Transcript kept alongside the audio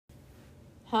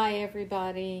Hi,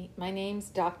 everybody. My name's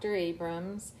Dr.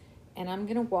 Abrams, and I'm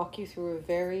going to walk you through a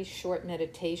very short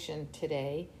meditation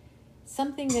today.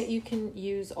 Something that you can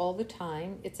use all the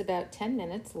time. It's about 10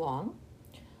 minutes long.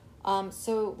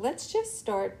 So let's just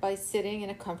start by sitting in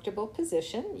a comfortable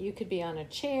position. You could be on a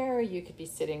chair, you could be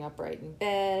sitting upright in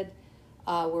bed,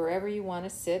 wherever you want to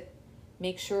sit.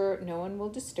 Make sure no one will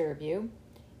disturb you,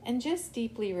 and just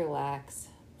deeply relax.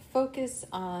 Focus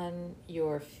on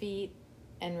your feet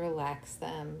and relax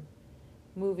them,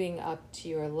 moving up to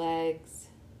your legs,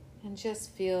 and just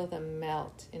feel them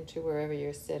melt into wherever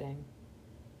you're sitting.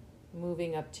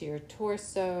 Moving up to your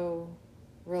torso,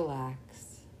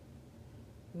 relax.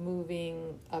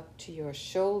 Moving up to your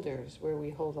shoulders where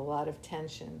we hold a lot of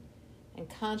tension, and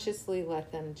consciously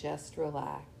let them just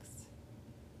relax.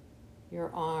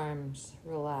 Your arms,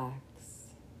 relax.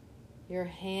 Your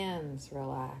hands,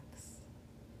 relax.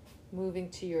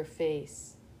 Moving to your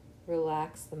face,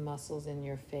 relax the muscles in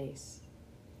your face.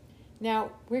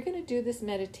 Now, we're going to do this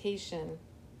meditation,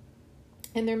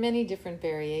 and there are many different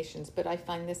variations, but I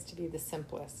find this to be the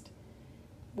simplest.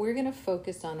 We're going to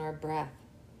focus on our breath.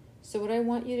 So what I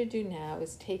want you to do now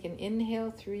is take an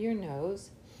inhale through your nose,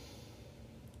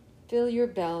 fill your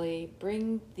belly,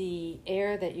 bring the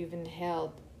air that you've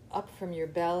inhaled up from your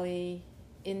belly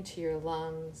into your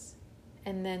lungs,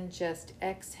 and then just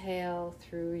exhale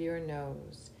through your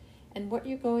nose. And what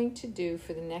you're going to do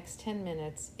for the next 10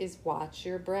 minutes is watch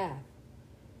your breath.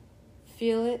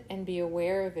 Feel it and be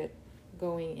aware of it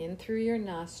going in through your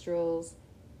nostrils,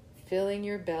 filling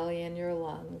your belly and your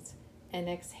lungs, and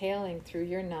exhaling through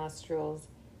your nostrils,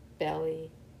 belly,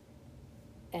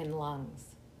 and lungs.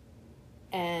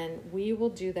 And we will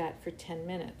do that for 10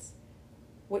 minutes.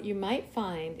 What you might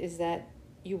find is that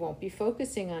you won't be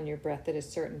focusing on your breath at a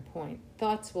certain point.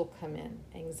 Thoughts will come in.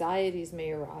 Anxieties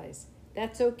may arise.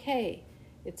 That's okay.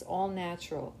 It's all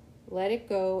natural. Let it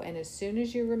go, and as soon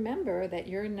as you remember that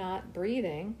you're not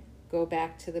breathing, go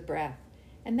back to the breath.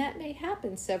 And that may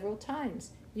happen several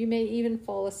times. You may even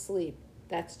fall asleep.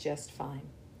 That's just fine.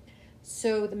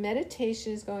 So the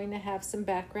meditation is going to have some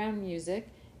background music,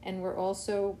 and you're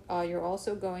also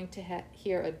going to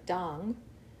hear a dong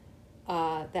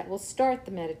that will start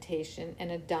the meditation, and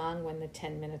a dong when the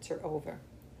 10 minutes are over.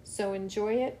 So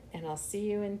enjoy it, and I'll see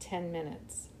you in 10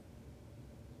 minutes.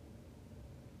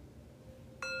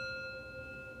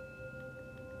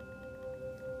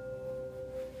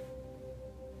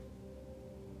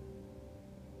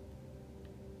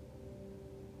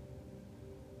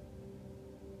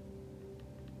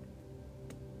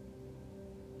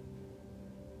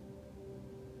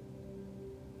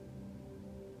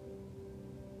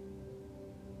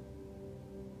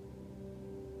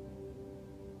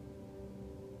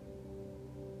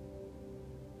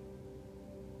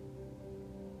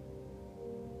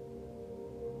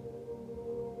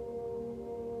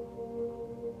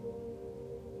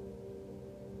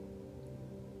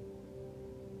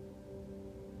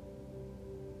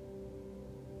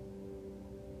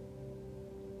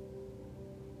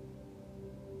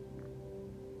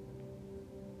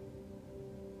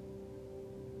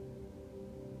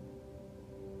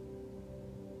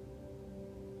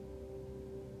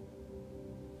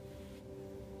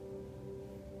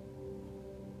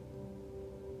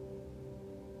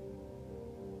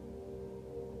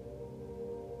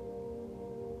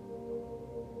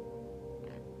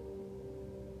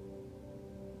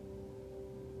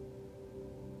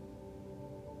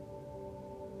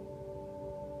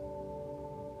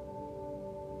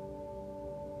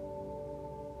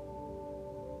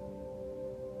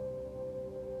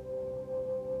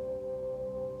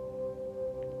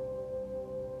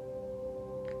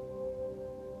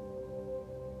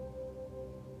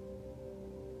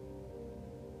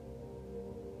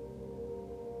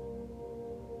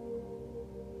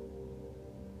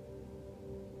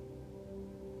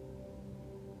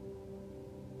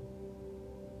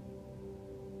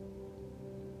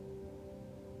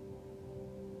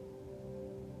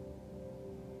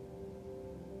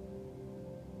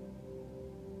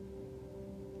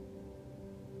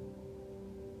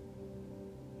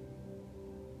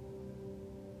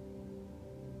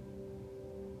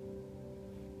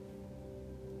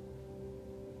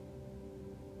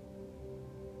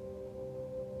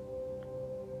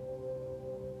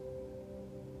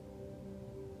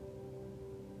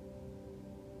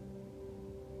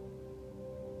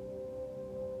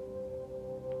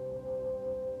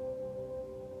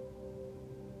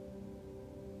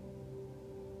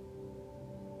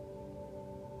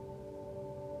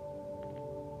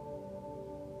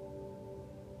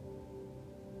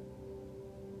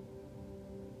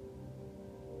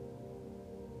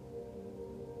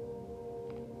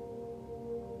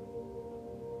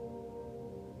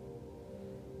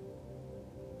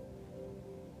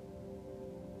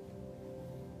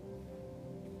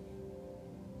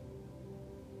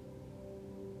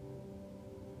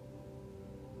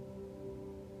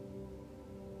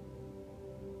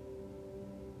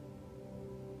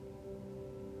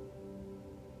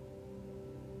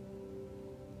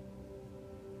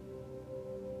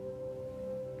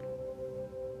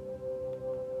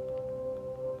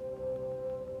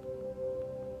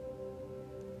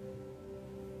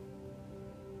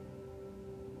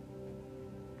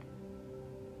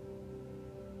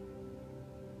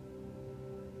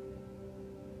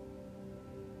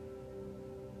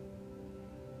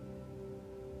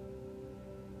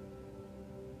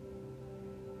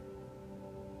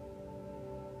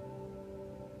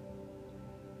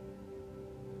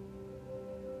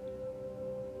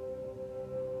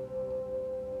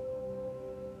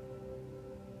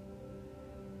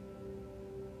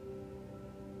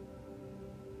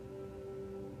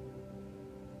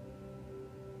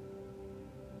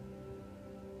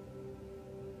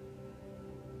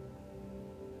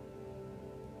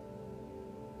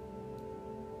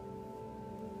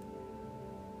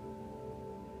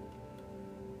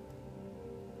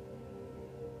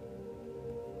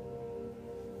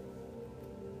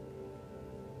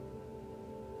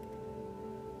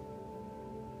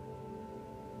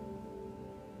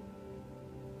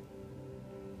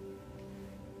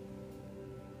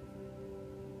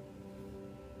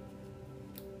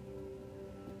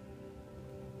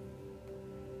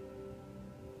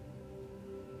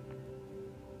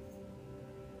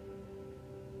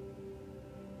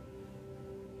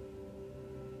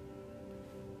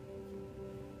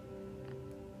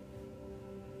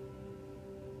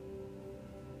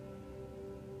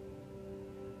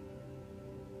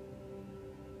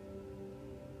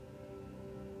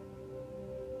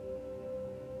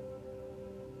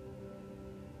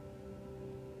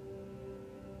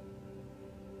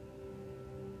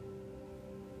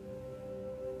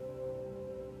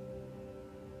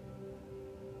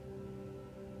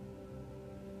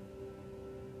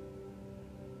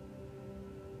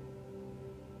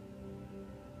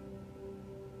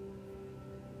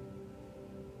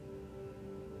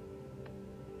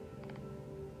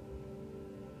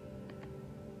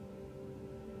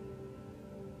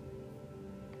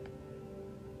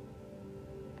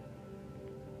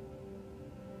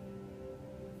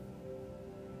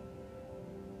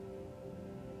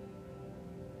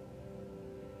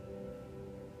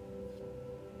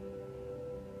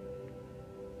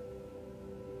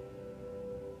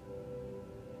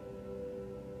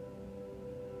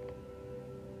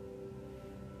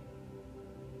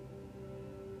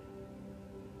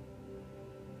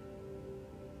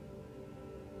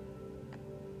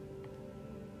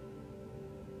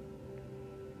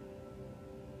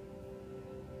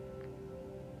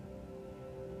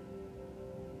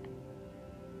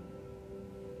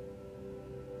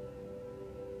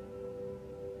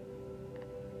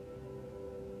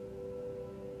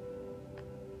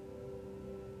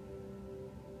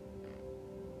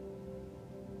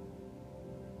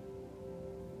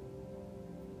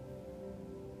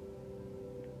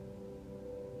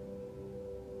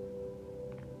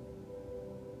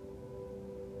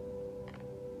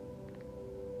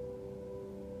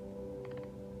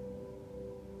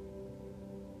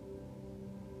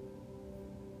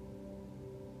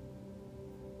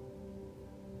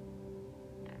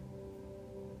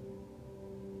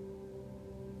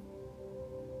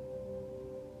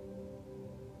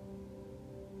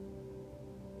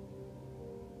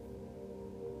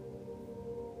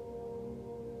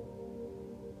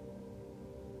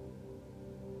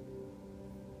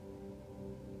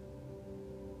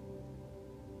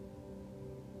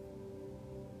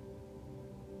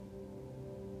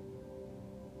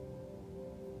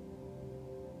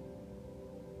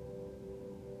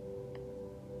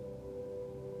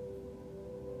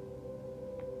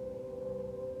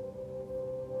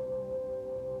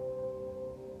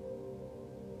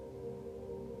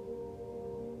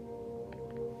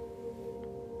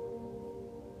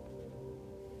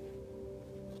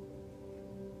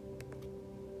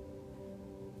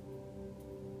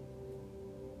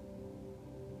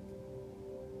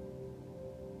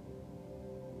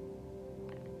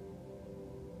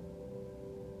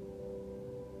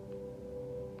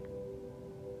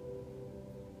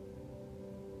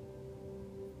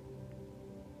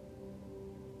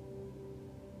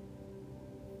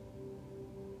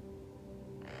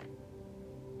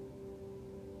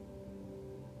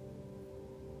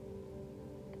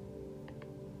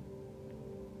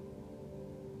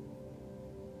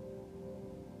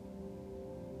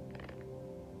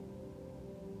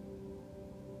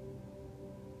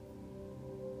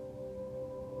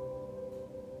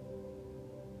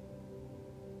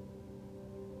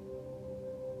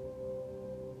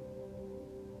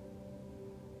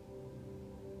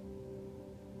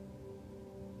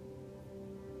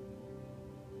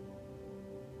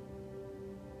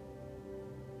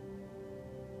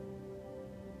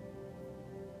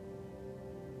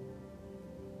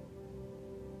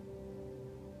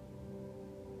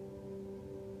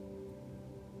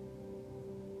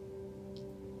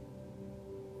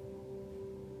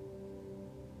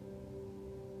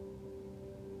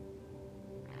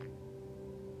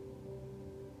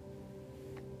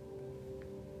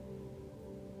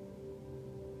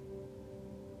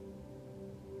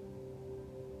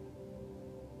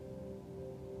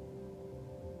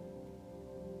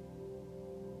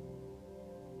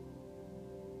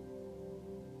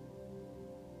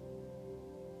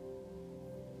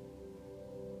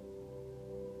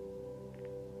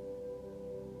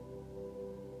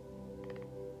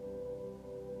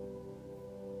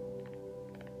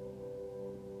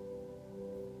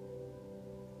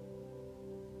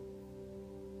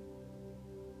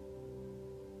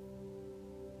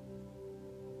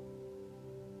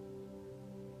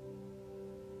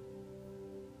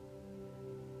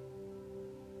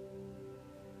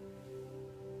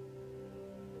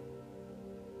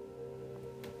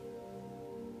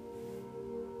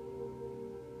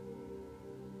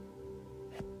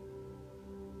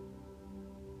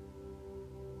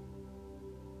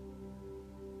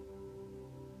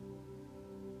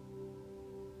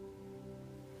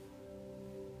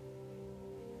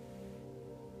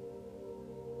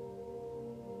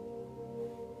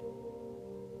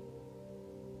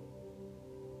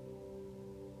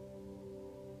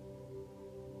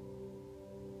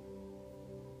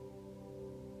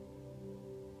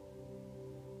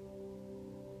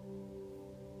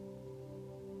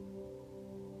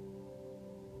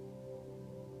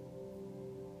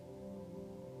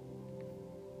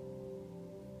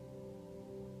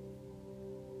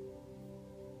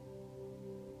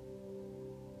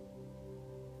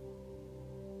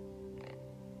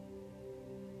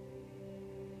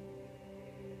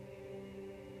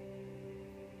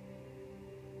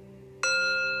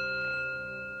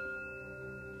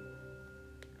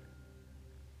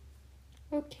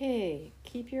 Okay,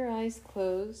 keep your eyes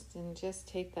closed and just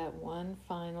take that one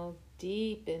final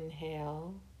deep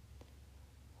inhale.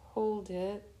 Hold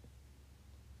it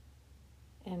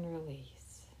and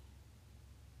release.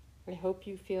 I hope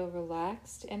you feel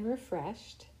relaxed and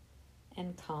refreshed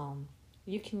and calm.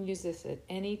 You can use this at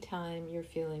any time you're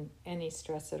feeling any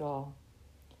stress at all.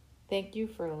 Thank you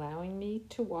for allowing me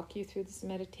to walk you through this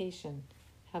meditation.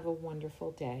 Have a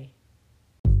wonderful day.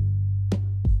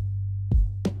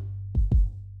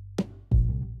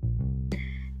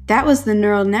 That was the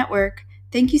Neural Network.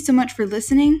 Thank you so much for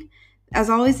listening. As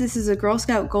always, this is a Girl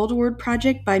Scout Gold Award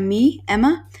project by me,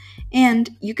 Emma, and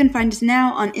you can find us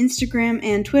now on Instagram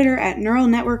and Twitter at Neural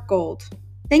Network Gold.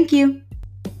 Thank you.